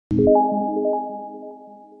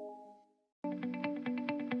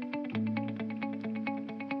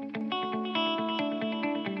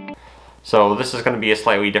So this is going to be a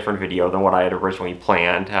slightly different video than what I had originally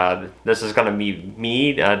planned. This is going to be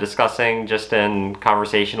me discussing, just in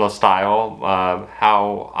conversational style,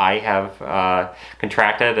 how I have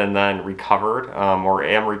contracted and then recovered, or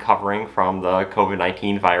am recovering from the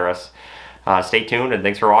COVID-19 virus. Stay tuned and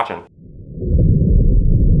thanks for watching.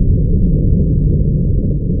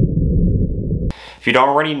 If you don't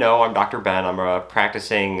already know, I'm Dr. Ben. I'm a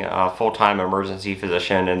practicing full-time emergency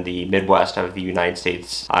physician in the Midwest of the United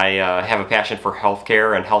States. I have a passion for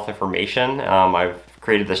healthcare and health information. I've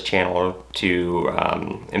created this channel to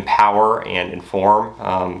empower and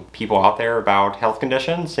inform people out there about health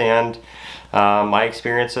conditions and my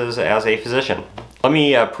experiences as a physician. Let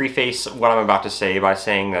me preface what I'm about to say by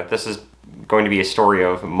saying that this is going to be a story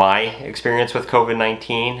of my experience with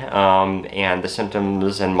COVID-19 and the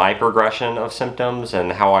symptoms and my progression of symptoms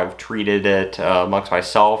and how I've treated it amongst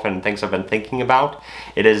myself and things I've been thinking about.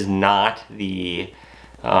 It is not the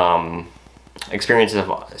experience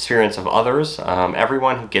of others.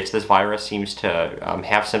 Everyone who gets this virus seems to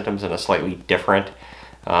have symptoms in a slightly different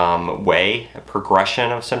way,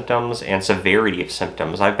 progression of symptoms and severity of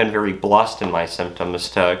symptoms. I've been very blessed in my symptoms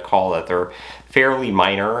to call that they're fairly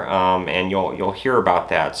minor, and you'll hear about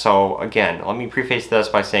that. So again, let me preface this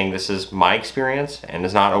by saying this is my experience and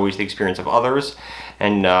is not always the experience of others,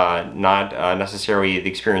 and not necessarily the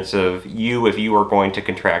experience of you if you are going to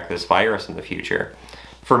contract this virus in the future.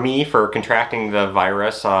 For me, for contracting the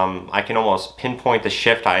virus, I can almost pinpoint the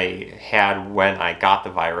shift I had when I got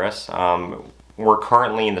the virus. We're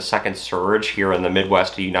currently in the second surge here in the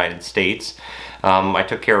Midwest of the United States. I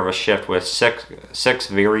took care of a shift with six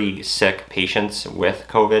very sick patients with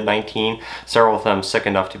COVID-19, several of them sick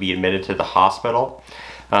enough to be admitted to the hospital.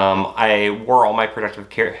 I wore all my protective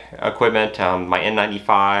care equipment, my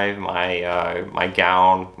N95, my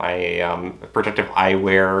gown, my protective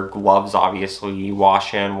eyewear, gloves obviously,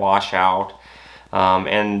 wash in, wash out.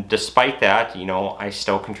 And despite that, you know, I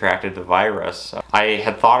still contracted the virus. I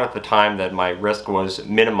had thought at the time that my risk was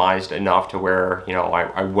minimized enough to where, you know,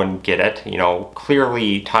 I wouldn't get it. You know,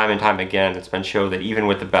 clearly, time and time again, it's been shown that even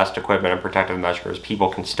with the best equipment and protective measures, people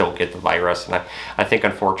can still get the virus. And I think,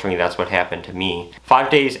 unfortunately, that's what happened to me. 5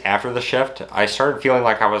 days after the shift, I started feeling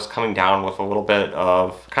like I was coming down with a little bit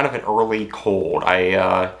of kind of an early cold.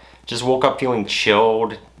 I just woke up feeling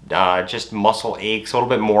chilled. Just muscle aches, a little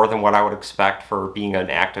bit more than what I would expect for being an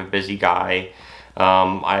active, busy guy.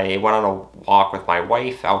 I went on a walk with my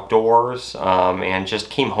wife outdoors and just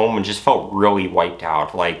came home and just felt really wiped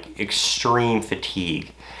out, like extreme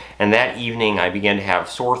fatigue. And that evening I began to have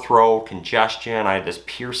sore throat, congestion, I had this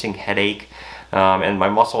piercing headache, and my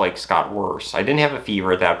muscle aches got worse. I didn't have a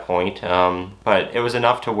fever at that point, but it was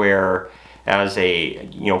enough to where, as a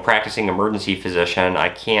practicing emergency physician, I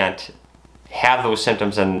can't have those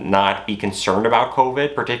symptoms and not be concerned about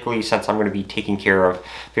COVID, particularly since I'm going to be taking care of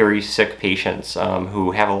very sick patients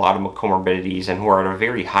who have a lot of comorbidities and who are at a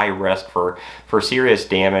very high risk for serious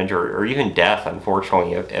damage or even death,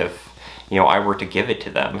 unfortunately, if I were to give it to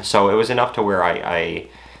them. So it was enough to where I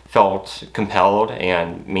felt compelled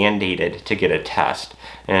and mandated to get a test.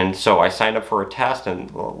 And so I signed up for a test,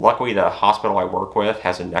 and luckily the hospital I work with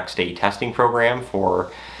has a next day testing program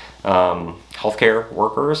for healthcare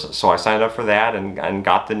workers, so I signed up for that and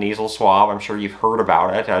got the nasal swab. I'm sure you've heard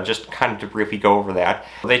about it. Just kind of to briefly go over that.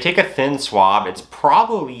 They take a thin swab. It's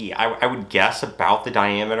probably, I would guess, about the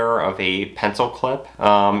diameter of a pencil clip,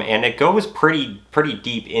 and it goes pretty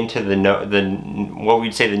deep into what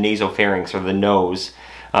we'd say the nasopharynx, or the nose,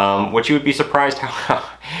 which you would be surprised how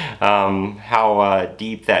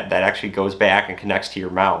deep that actually goes back and connects to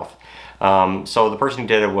your mouth. So the person who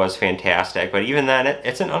did it was fantastic, but even then,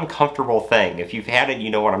 it's an uncomfortable thing. If you've had it,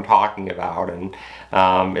 you know what I'm talking about, and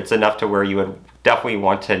it's enough to where you would definitely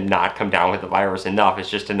want to not come down with the virus enough. It's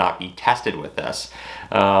just to not be tested with this.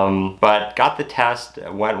 But got the test,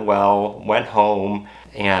 went well, went home,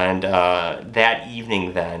 and that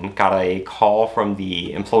evening then got a call from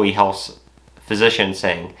the employee health physician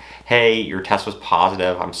saying, hey, your test was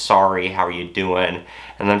positive, I'm sorry, how are you doing?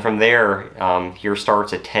 And then from there, here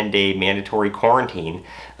starts a 10-day mandatory quarantine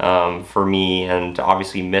for me, and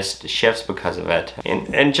obviously missed shifts because of it.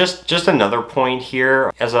 And just another point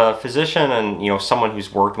here, as a physician and someone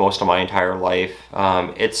who's worked most of my entire life,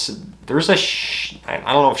 there's a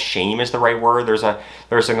I don't know if shame is the right word. There's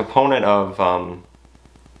a component of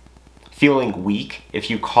feeling weak if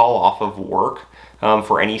you call off of work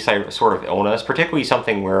for any sort of illness, particularly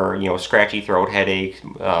something where scratchy throat, headache,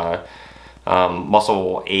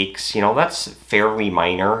 muscle aches, you know, that's fairly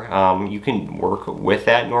minor. You can work with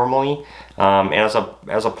that normally. And as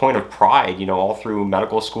a point of pride, you know, all through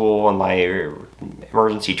medical school and my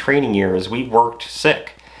emergency training years, we worked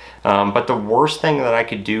sick. But the worst thing that I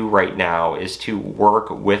could do right now is to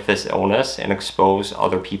work with this illness and expose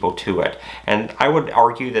other people to it. And I would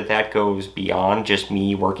argue that that goes beyond just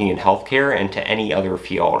me working in healthcare and to any other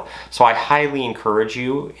field. So I highly encourage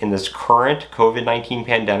you in this current COVID-19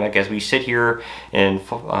 pandemic, as we sit here in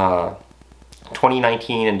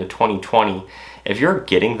 2019 into 2020, if you're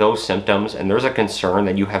getting those symptoms and there's a concern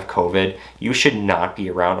that you have COVID, you should not be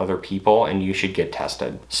around other people and you should get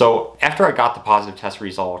tested. So after I got the positive test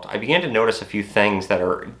result, I began to notice a few things that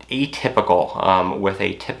are atypical with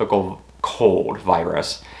a typical cold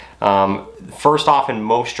virus. First off and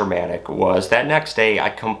most dramatic was that next day I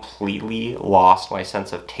completely lost my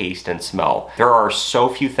sense of taste and smell. There are so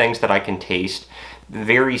few things that I can taste,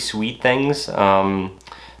 very sweet things.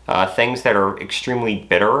 Things that are extremely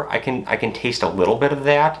bitter, I can taste a little bit of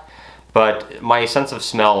that, but my sense of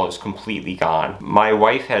smell is completely gone. My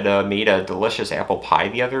wife had made a delicious apple pie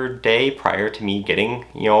the other day prior to me getting,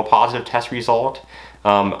 you know, a positive test result.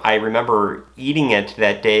 I remember eating it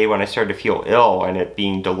that day when I started to feel ill and it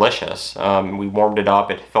being delicious. We warmed it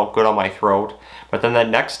up, it felt good on my throat, but then that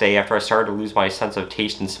next day after I started to lose my sense of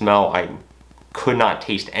taste and smell, I could not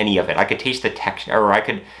taste any of it. I could taste the texture, or I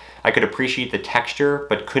could appreciate the texture,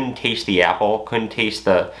 but couldn't taste the apple, couldn't taste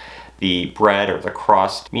the bread or the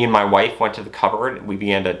crust. Me and my wife went to the cupboard. We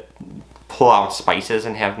began to pull out spices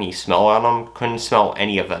and have me smell on them. Couldn't smell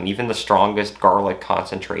any of them. Even the strongest garlic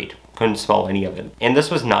concentrate. Couldn't smell any of it. And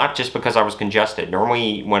this was not just because I was congested.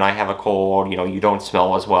 Normally when I have a cold, you know, you don't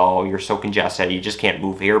smell as well. You're so congested, you just can't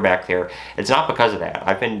move air back there. It's not because of that.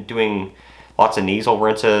 I've been doing lots of nasal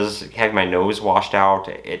rinses, having my nose washed out.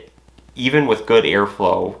 Even with good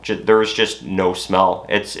airflow, there's just no smell.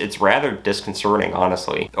 It's rather disconcerting,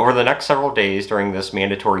 honestly. Over the next several days during this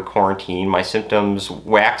mandatory quarantine, my symptoms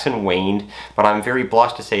waxed and waned, but I'm very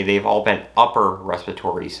blessed to say they've all been upper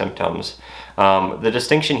respiratory symptoms. The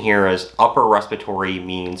distinction here is upper respiratory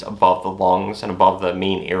means above the lungs and above the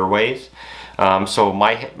main airways. So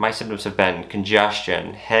my symptoms have been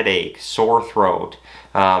congestion, headache, sore throat,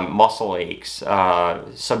 muscle aches,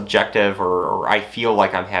 subjective, or I feel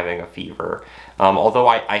like I'm having a fever. Although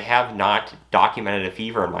I have not documented a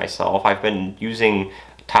fever in myself, I've been using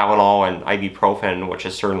Tylenol and ibuprofen, which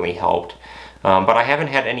has certainly helped. But I haven't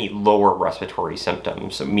had any lower respiratory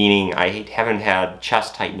symptoms, meaning I haven't had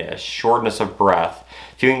chest tightness, shortness of breath,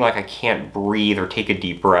 feeling like I can't breathe or take a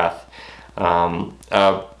deep breath.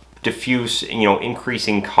 Diffuse, you know,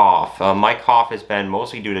 increasing cough. My cough has been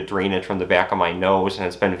mostly due to drainage from the back of my nose, and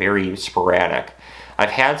it's been very sporadic.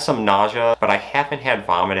 I've had some nausea, but I haven't had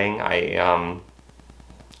vomiting. I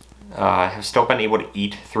have still been able to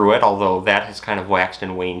eat through it, although that has kind of waxed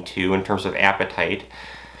and waned too in terms of appetite.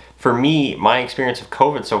 For me, my experience of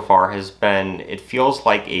COVID so far has been, it feels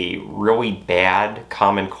like a really bad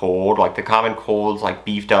common cold, like the common cold's like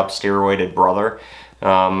beefed up, steroided brother,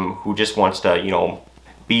 who just wants to, you know,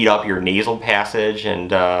 beat up your nasal passage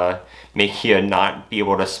and make you not be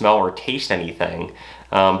able to smell or taste anything.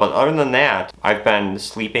 But other than that, I've been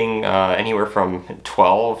sleeping anywhere from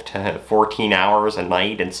 12 to 14 hours a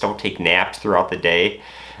night and still take naps throughout the day.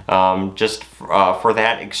 Just for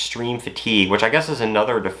that extreme fatigue, which I guess is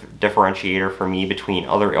another differentiator for me between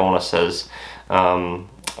other illnesses.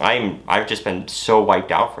 I've just been so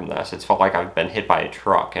wiped out from this. It's felt like I've been hit by a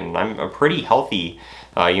truck, and I'm a pretty healthy,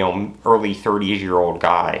 you know, early 30s-year-old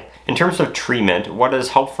guy. In terms of treatment, what has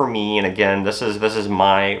helped for me, and again, this is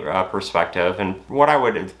my perspective, and what I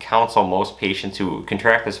would counsel most patients who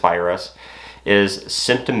contract this virus is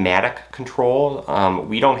symptomatic control.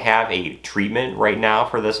 We don't have a treatment right now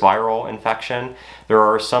for this viral infection. There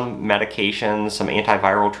are some medications, some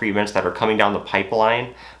antiviral treatments that are coming down the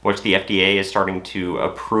pipeline, which the FDA is starting to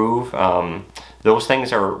approve. Those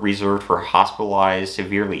things are reserved for hospitalized,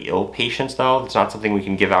 severely ill patients though. It's not something we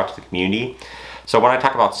can give out to the community. So when I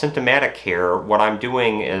talk about symptomatic care, what I'm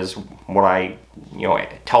doing is what I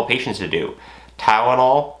tell patients to do.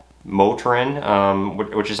 Tylenol,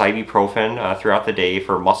 Motrin, which is ibuprofen, throughout the day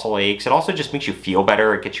for muscle aches. It also just makes you feel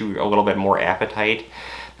better. It gets you a little bit more appetite.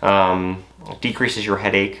 Decreases your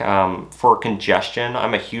headache. For congestion,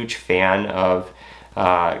 I'm a huge fan of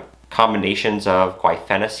combinations of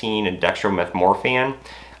guaifenesin and dextromethorphan.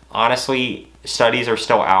 Honestly, studies are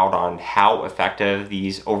still out on how effective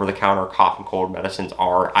these over-the-counter cough and cold medicines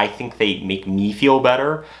are. I think they make me feel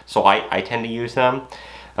better, so I tend to use them.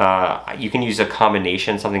 You can use a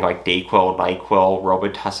combination, something like Dayquil, NyQuil,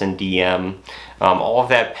 Robitussin DM, all of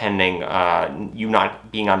that pending you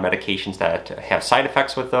not being on medications that have side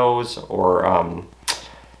effects with those, or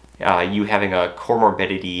you having a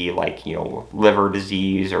comorbidity like, you know, liver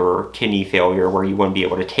disease or kidney failure where you wouldn't be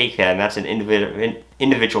able to take that, and that's an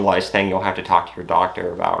individualized thing you'll have to talk to your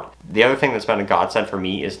doctor about. The other thing that's been a godsend for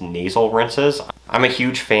me is nasal rinses. I'm a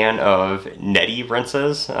huge fan of Nettie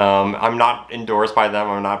Rinses. I'm not endorsed by them,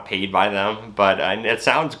 I'm not paid by them, but it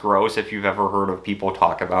sounds gross if you've ever heard of people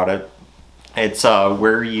talk about it. It's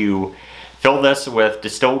where you fill this with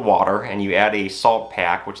distilled water and you add a salt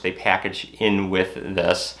pack, which they package in with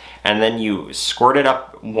this, and then you squirt it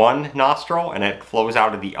up one nostril and it flows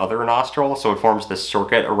out of the other nostril, so it forms this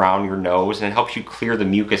circuit around your nose and it helps you clear the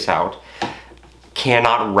mucus out.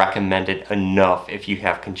 Cannot recommend it enough if you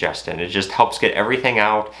have congestion. It just helps get everything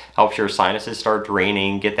out, helps your sinuses start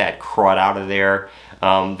draining, get that crud out of there.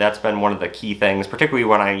 That's been one of the key things, particularly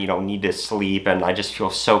when I, you know, need to sleep and I just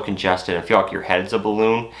feel so congested and feel like your head's a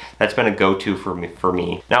balloon. That's been a go-to for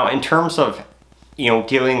me. Now, in terms of, you know,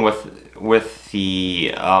 dealing with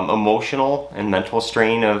the emotional and mental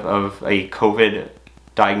strain of a COVID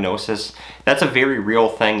diagnosis, that's a very real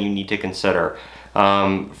thing you need to consider.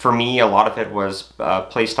 For me, a lot of it was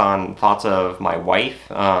placed on thoughts of my wife,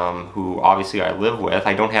 who obviously I live with.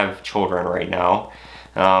 I don't have children right now,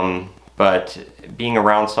 but being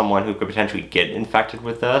around someone who could potentially get infected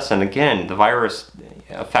with this, and again, the virus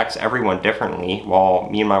affects everyone differently. While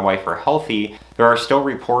me and my wife are healthy, there are still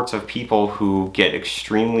reports of people who get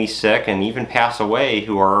extremely sick and even pass away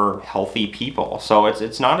who are healthy people. So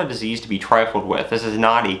it's not a disease to be trifled with. This is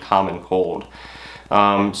not a common cold.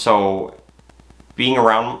 So being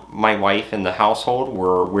around my wife in the household,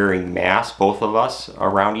 we're wearing masks, both of us,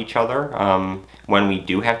 around each other when we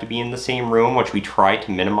do have to be in the same room, which we try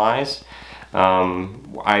to minimize.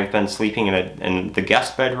 I've been sleeping in the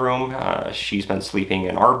guest bedroom. She's been sleeping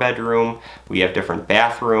in our bedroom. We have different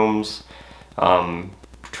bathrooms.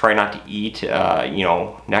 Try not to eat, you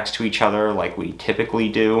know, next to each other like we typically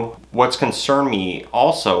do. What's concerned me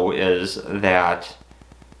also is that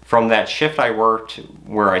from that shift I worked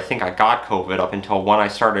where I think I got COVID up until when I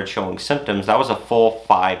started showing symptoms, that was a full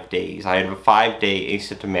 5 days. I had a 5-day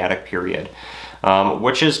asymptomatic period,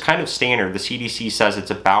 which is kind of standard. The CDC says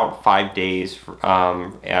it's about 5 days for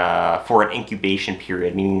an incubation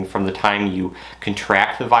period, meaning from the time you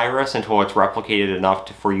contract the virus until it's replicated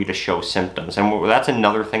enough for you to show symptoms. And that's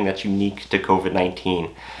another thing that's unique to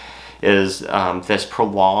COVID-19 is this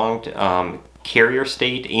prolonged carrier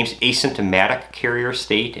state, asymptomatic carrier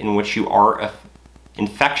state, in which you are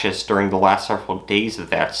infectious during the last several days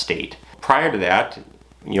of that state. Prior to that,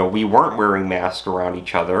 you know, we weren't wearing masks around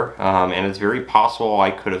each other, and it's very possible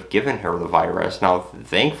I could have given her the virus. Now,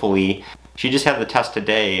 thankfully, she just had the test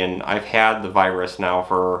today, and I've had the virus now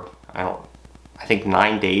for, I think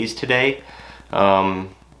 9 days today.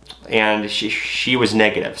 And she was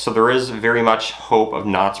negative. So there is very much hope of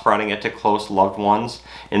not spreading it to close loved ones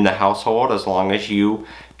in the household as long as you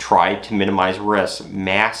try to minimize risks,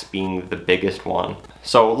 masks being the biggest one.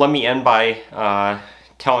 So let me end by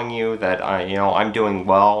telling you that I'm doing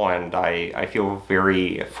well, and I feel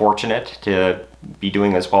very fortunate to be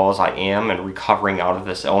doing as well as I am and recovering out of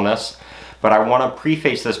this illness. But I want to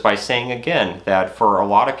preface this by saying again that for a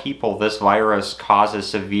lot of people, this virus causes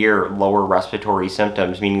severe lower respiratory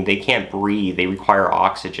symptoms, meaning they can't breathe, they require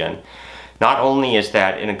oxygen. Not only is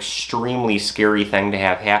that an extremely scary thing to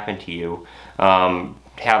have happen to you,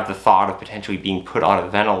 have the thought of potentially being put on a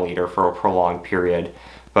ventilator for a prolonged period,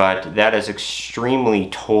 but that is extremely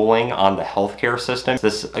tolling on the healthcare system.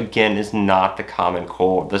 This, again, is not the common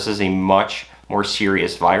cold. This is a much more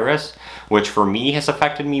serious virus, which for me has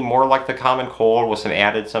affected me more like the common cold with some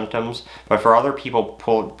added symptoms, but for other people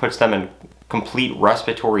puts them in complete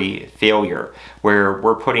respiratory failure, where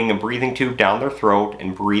we're putting a breathing tube down their throat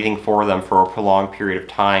and breathing for them for a prolonged period of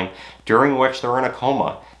time, during which they're in a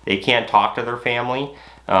coma. They can't talk to their family.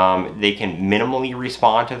 They can minimally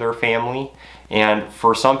respond to their family. And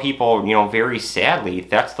for some people, very sadly,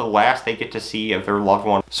 that's the last they get to see of their loved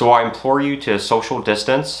one. So I implore you to social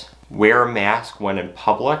distance, wear a mask when in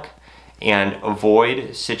public, and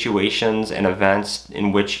avoid situations and events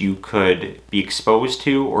in which you could be exposed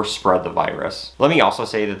to or spread the virus. Let me also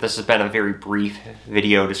say that this has been a very brief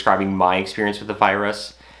video describing my experience with the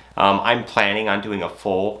virus. I'm planning on doing a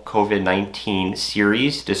full COVID-19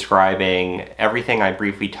 series describing everything I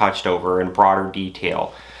briefly touched over in broader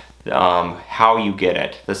detail. How you get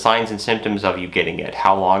it, the signs and symptoms of you getting it,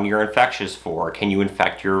 how long you're infectious for, can you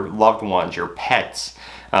infect your loved ones, your pets,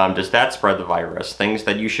 Does that spread the virus? Things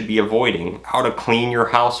that you should be avoiding. How to clean your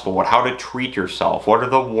household. How to treat yourself. What are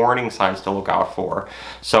the warning signs to look out for?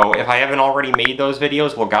 So if I haven't already made those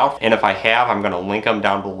videos, look out. And if I have, I'm going to link them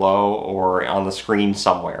down below or on the screen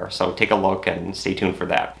somewhere. So take a look and stay tuned for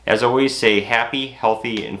that. As always, stay happy,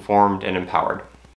 healthy, informed, and empowered.